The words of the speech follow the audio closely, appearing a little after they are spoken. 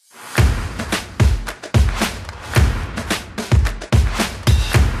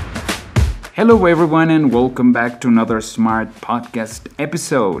Hello everyone and welcome back to another Smart Podcast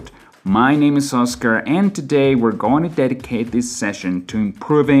episode. My name is Oscar and today we're going to dedicate this session to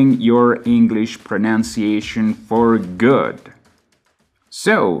improving your English pronunciation for good.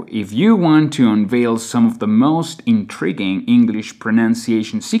 So, if you want to unveil some of the most intriguing English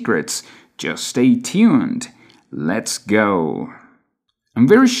pronunciation secrets, just stay tuned. Let's go. I'm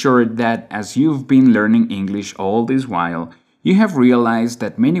very sure that as you've been learning English all this while, you have realized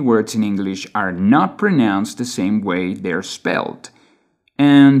that many words in English are not pronounced the same way they're spelled,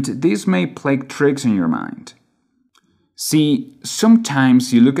 and this may play tricks in your mind. See,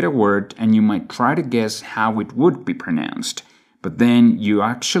 sometimes you look at a word and you might try to guess how it would be pronounced, but then you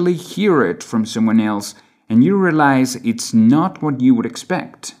actually hear it from someone else and you realize it's not what you would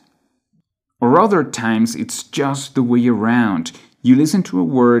expect. Or other times it's just the way around. You listen to a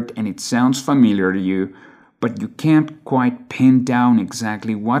word and it sounds familiar to you, but you can't quite pin down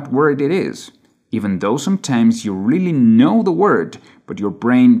exactly what word it is, even though sometimes you really know the word, but your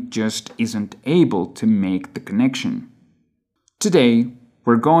brain just isn't able to make the connection. Today,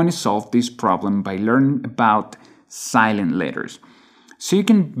 we're going to solve this problem by learning about silent letters, so you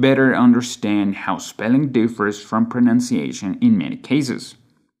can better understand how spelling differs from pronunciation in many cases.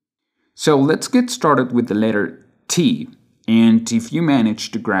 So let's get started with the letter T, and if you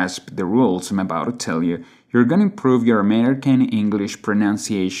manage to grasp the rules I'm about to tell you, you're going to improve your American English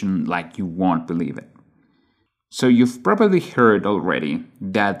pronunciation like you won't believe it. So you've probably heard already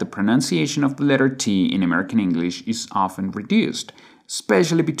that the pronunciation of the letter T in American English is often reduced,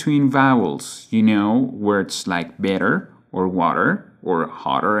 especially between vowels, words like better or water or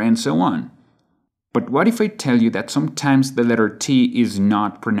hotter and so on. But what if I tell you that sometimes the letter T is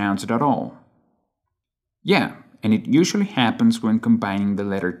not pronounced at all? Yeah, and it usually happens when combining the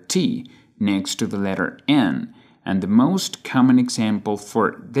letter T next to the letter N, and the most common example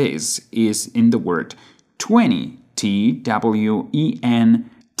for this is in the word 20, T-W-E-N-T-Y.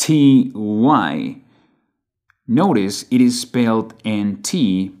 Notice it is spelled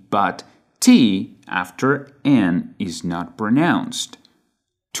N-T, but T after N is not pronounced.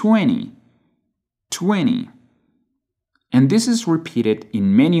 20. And this is repeated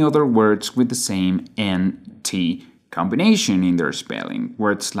in many other words with the same N-T combination in their spelling.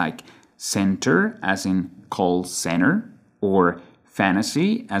 Words like center, as in call center, or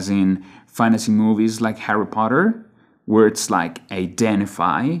fantasy, as in fantasy movies like Harry Potter. Words like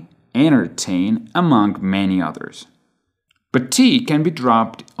identify, entertain, among many others. But T can be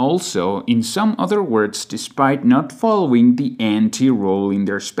dropped also in some other words despite not following the NT rule in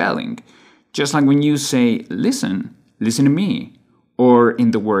their spelling. Just like when you say listen to me, or in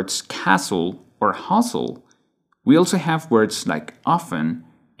the words castle or hustle. We also have words like often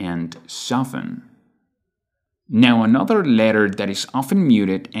and soften. Now another letter that is often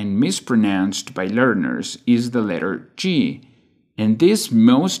muted and mispronounced by learners is the letter G, and this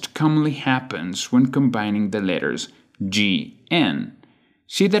most commonly happens when combining the letters GN.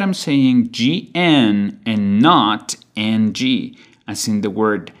 See that I'm saying GN and not NG, as in the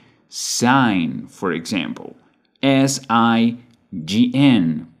word sign, for example. S-I-G-N.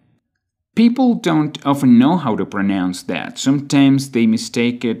 People don't often know how to pronounce that. Sometimes they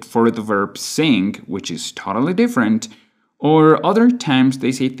mistake it for the verb sing, which is totally different, or other times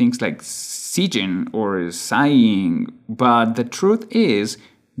they say things like singing or sighing, but the truth is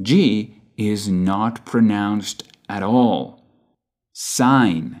G is not pronounced at all.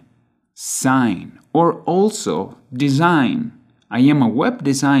 Sign, or also design. I am a web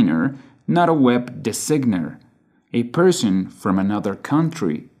designer, not a web designer. A person from another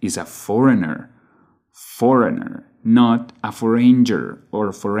country is a foreigner, not a foreigner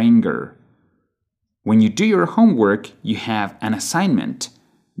or foreigner. When you do your homework, you have an assignment,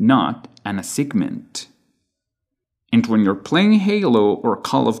 not an assignment. And when you're playing Halo or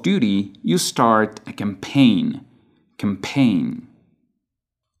Call of Duty, you start a campaign.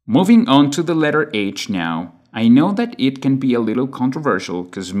 Moving on to the letter H now. I know that it can be a little controversial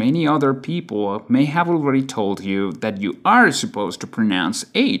because many other people may have already told you that you are supposed to pronounce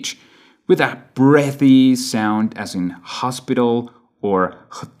H with a breathy sound as in hospital or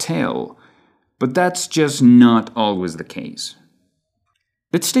hotel, but that's just not always the case.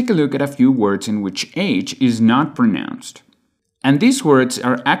 Let's take a look at a few words in which H is not pronounced. And these words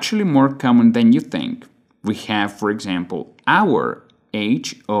are actually more common than you think. We have, for example, hour,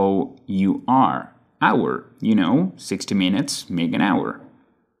 H-O-U-R. Hour, 60 minutes make an hour.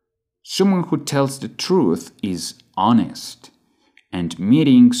 Someone who tells the truth is honest. And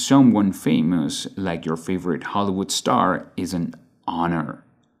meeting someone famous like your favorite Hollywood star is an honor.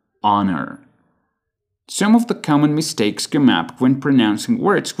 Some of the common mistakes come up when pronouncing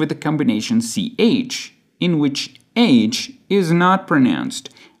words with the combination CH, in which H is not pronounced,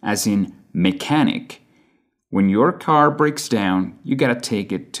 as in mechanic. When your car breaks down, you gotta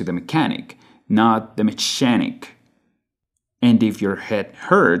take it to the mechanic, not the mechanic. And if your head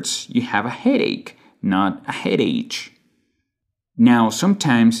hurts, you have a headache, not a headache. Now,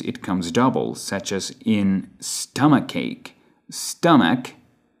 sometimes it comes double, such as in stomachache. Stomach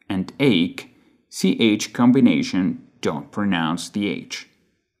and ache, CH combination, don't pronounce the H.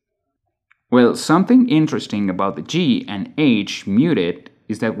 Well, something interesting about the G and H muted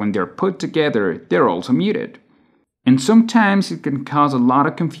is that when they're put together, they're also muted. And sometimes it can cause a lot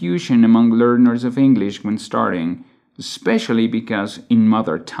of confusion among learners of English when starting, especially because in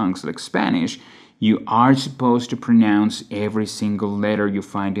mother tongues like Spanish, you are supposed to pronounce every single letter you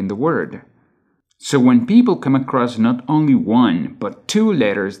find in the word. So when people come across not only one, but two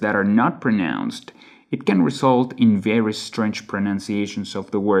letters that are not pronounced, it can result in very strange pronunciations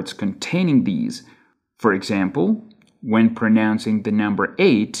of the words containing these. For example, when pronouncing the number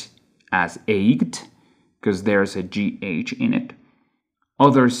 8 as 8, because there's a GH in it.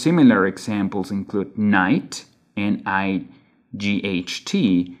 Other similar examples include night, N-I-G-H-T,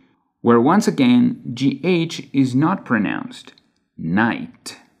 where once again GH is not pronounced,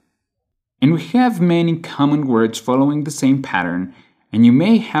 night. And we have many common words following the same pattern, and you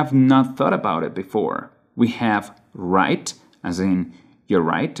may have not thought about it before. We have right, as in you're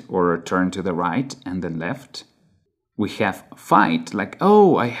right, or turn to the right and then left. We have fight, like,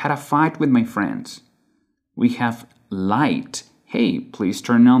 oh, I had a fight with my friends. We have light, hey, please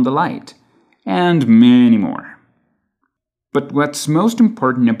turn on the light, and many more. But what's most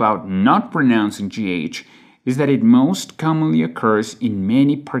important about not pronouncing GH is that it most commonly occurs in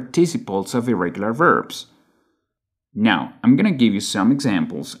many participles of irregular verbs. Now, I'm going to give you some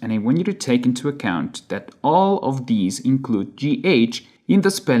examples, and I want you to take into account that all of these include GH in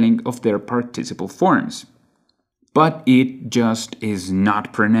the spelling of their participle forms. But it just is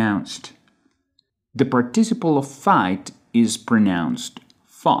not pronounced. The participle of fight is pronounced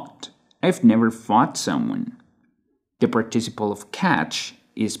fought. I've never fought someone. The participle of catch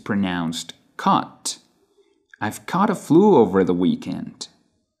is pronounced caught. I've caught a flu over the weekend.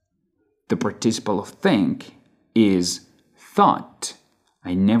 The participle of think is thought.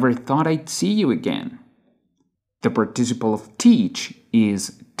 I never thought I'd see you again. The participle of teach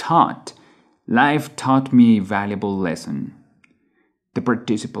is taught. Life taught me a valuable lesson. The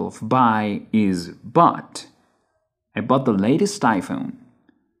participle of buy is bought. I bought the latest iPhone.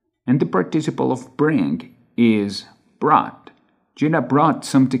 And the participle of bring is brought. Gina brought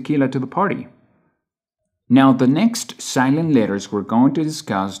some tequila to the party. Now, the next silent letters we're going to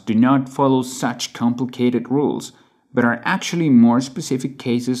discuss do not follow such complicated rules, but are actually more specific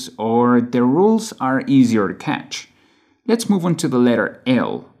cases, or the rules are easier to catch. Let's move on to the letter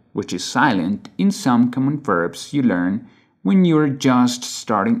L, which is silent in some common verbs you learn when you're just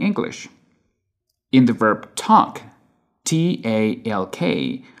starting English. In the verb talk,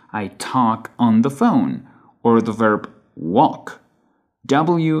 T-A-L-K, I talk on the phone, or the verb walk,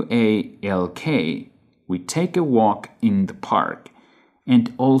 W-A-L-K, we take a walk in the park,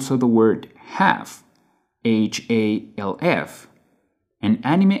 and also the word half, H-A-L-F. An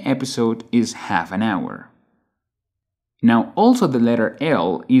anime episode is half an hour. Now, also the letter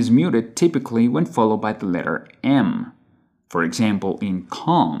L is muted typically when followed by the letter M. For example, in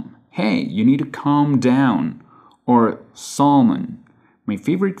calm, hey, you need to calm down. Or salmon, my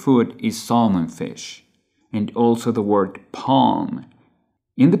favorite food is salmon fish. And also the word palm.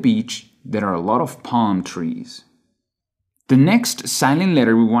 In the beach, there are a lot of palm trees. The next silent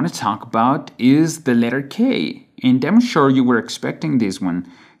letter we want to talk about is the letter K. And I'm sure you were expecting this one,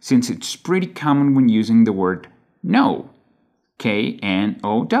 since it's pretty common when using the word no.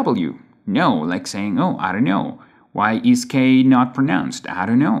 K-N-O-W. No, like saying, oh, I don't know. Why is K not pronounced? I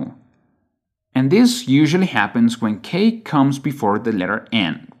don't know. And this usually happens when K comes before the letter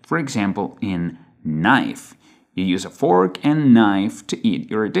N. For example, in knife. You use a fork and knife to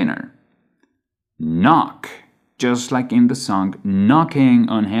eat your dinner. Knock, just like in the song Knocking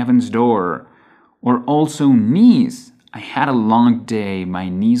on Heaven's Door. Or also knees. I had a long day, my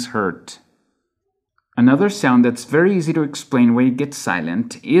knees hurt. Another sound that's very easy to explain when it gets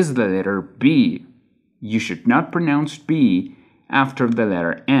silent is the letter B. You should not pronounce B after the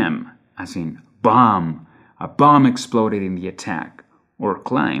letter M, as in bomb. A bomb exploded in the attack. Or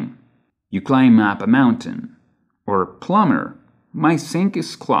climb. You climb up a mountain. Or plumber. My sink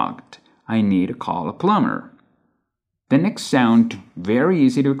is clogged. I need to call a plumber. The next sound, very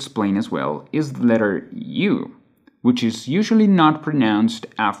easy to explain as well, is the letter U, which is usually not pronounced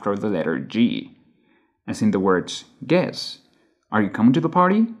after the letter G. as in the words guess. Are you coming to the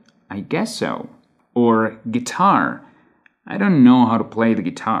party? I guess so. Or guitar. I don't know how to play the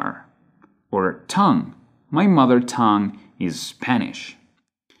guitar. Or tongue. My mother tongue is Spanish.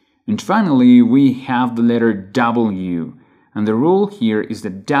 And finally, we have the letter W. And the rule here is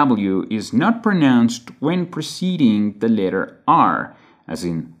that W is not pronounced when preceding the letter R, as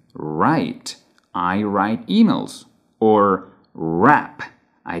in write. I write emails. Or wrap.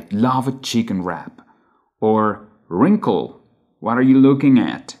 I'd love a chicken wrap. Or wrinkle. What are you looking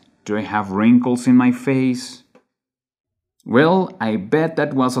at? Do I have wrinkles in my face? Well, I bet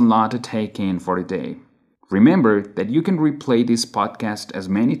that was a lot to take in for today. Remember that you can replay this podcast as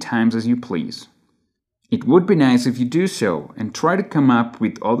many times as you please. It would be nice if you do so and try to come up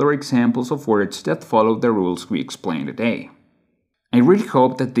with other examples of words that follow the rules we explained today. I really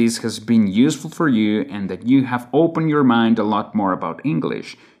hope that this has been useful for you and that you have opened your mind a lot more about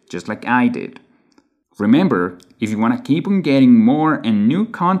English, just like I did. Remember, if you want to keep on getting more and new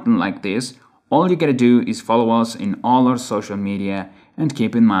content like this, all you gotta do is follow us in all our social media and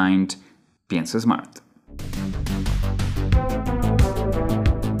keep in mind, piensa smart.